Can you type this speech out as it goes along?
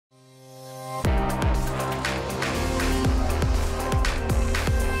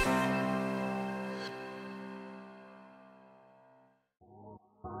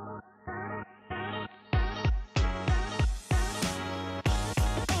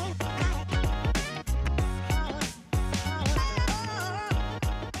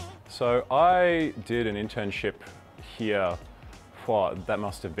So I did an internship here for, that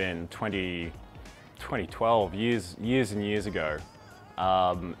must have been 2012, years and years ago,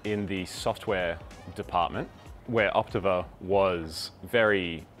 in the software department, where Optiver was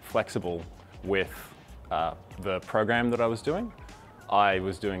very flexible with the program that I was doing. I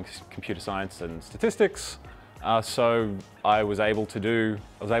was doing computer science and statistics, so I was able to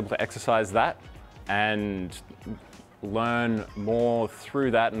exercise that and learn more through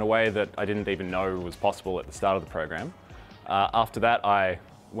that in a way that I didn't even know was possible at the start of the program. After that, I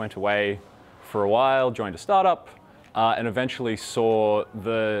went away for a while, joined a startup, and eventually saw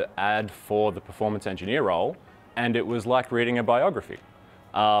the ad for the performance engineer role, and it was like reading a biography.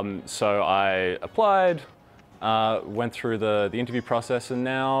 So I applied, went through the interview process, and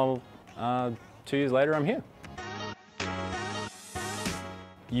now, 2 years later, I'm here.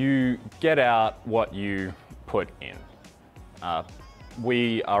 You get out what you put in.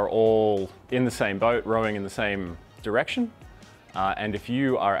 We are all in the same boat, rowing in the same direction. And if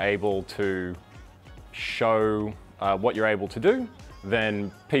you are able to show what you're able to do,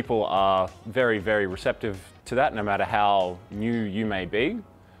 then people are very, very receptive to that, no matter how new you may be.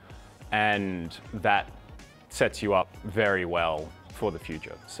 And that sets you up very well for the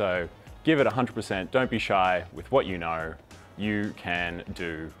future. So give it 100%, don't be shy with what you know. You can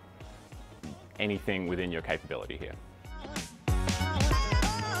do anything within your capability here.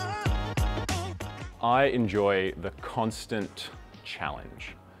 I enjoy the constant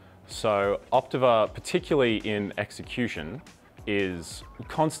challenge. So Optiver, particularly in execution, is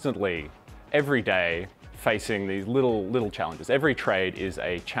constantly, every day, facing these little challenges. Every trade is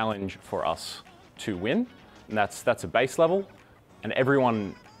a challenge for us to win, and that's a base level. And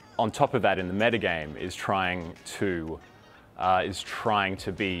everyone on top of that in the metagame is trying to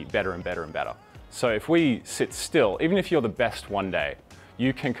be better and better and better. So if we sit still, even if you're the best one day,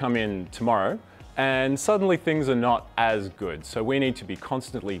 you can come in tomorrow and suddenly things are not as good. So we need to be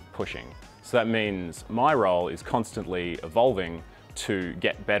constantly pushing. So that means my role is constantly evolving to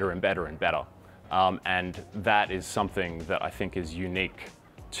get better and better and better. And that is something that I think is unique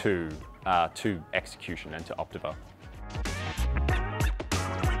to execution and to Optiver.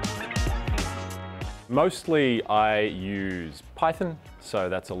 Mostly I use Python, so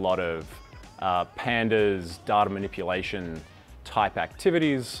that's a lot of pandas, data manipulation type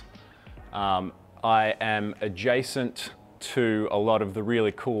activities. I am adjacent to a lot of the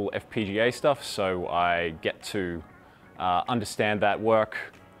really cool FPGA stuff, so I get to understand that work,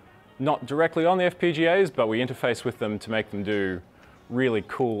 not directly on the FPGAs, but we interface with them to make them do really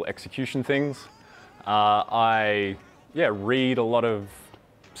cool execution things. I read a lot of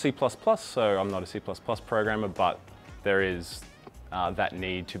C++, so I'm not a C++ programmer, but there is that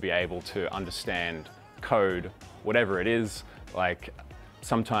need to be able to understand code, whatever it is. Like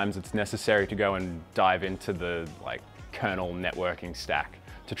sometimes it's necessary to go and dive into the kernel networking stack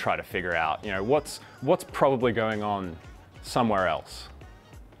to try to figure out, what's probably going on somewhere else.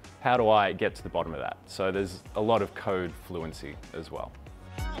 How do I get to the bottom of that? So there's a lot of code fluency as well.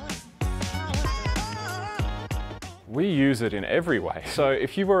 We use it in every way. So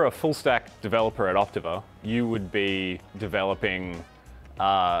if you were a full stack developer at Optiver, you would be developing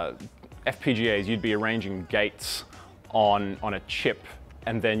FPGAs, you'd be arranging gates on a chip,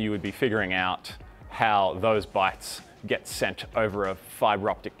 and then you would be figuring out how those bytes get sent over a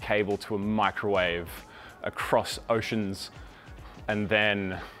fiber optic cable to a microwave across oceans, and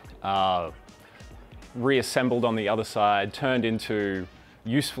then reassembled on the other side, turned into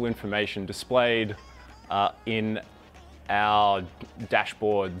useful information displayed in our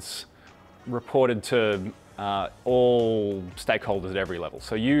dashboards, reported to all stakeholders at every level.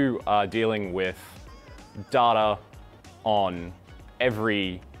 So you are dealing with data on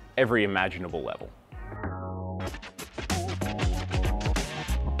every imaginable level.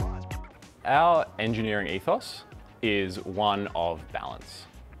 Our engineering ethos is one of balance.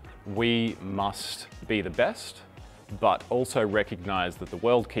 We must be the best, but also recognize that the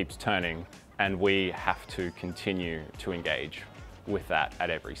world keeps turning and we have to continue to engage with that at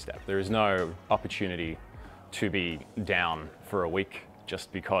every step. There is no opportunity to be down for a week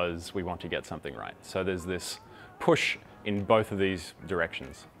just because we want to get something right. So there's this push in both of these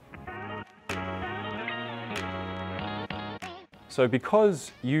directions. So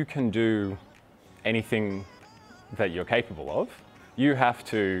because you can do anything that you're capable of, you have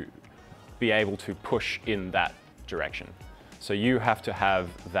to be able to push in that direction. So you have to have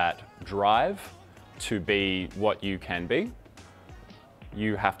that drive to be what you can be.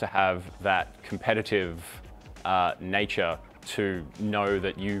 You have to have that competitive nature to know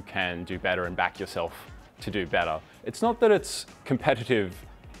that you can do better and back yourself to do better. It's not that it's competitive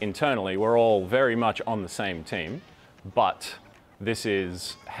internally, we're all very much on the same team, but this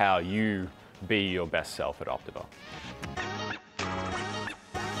is how you be your best self at Optiver.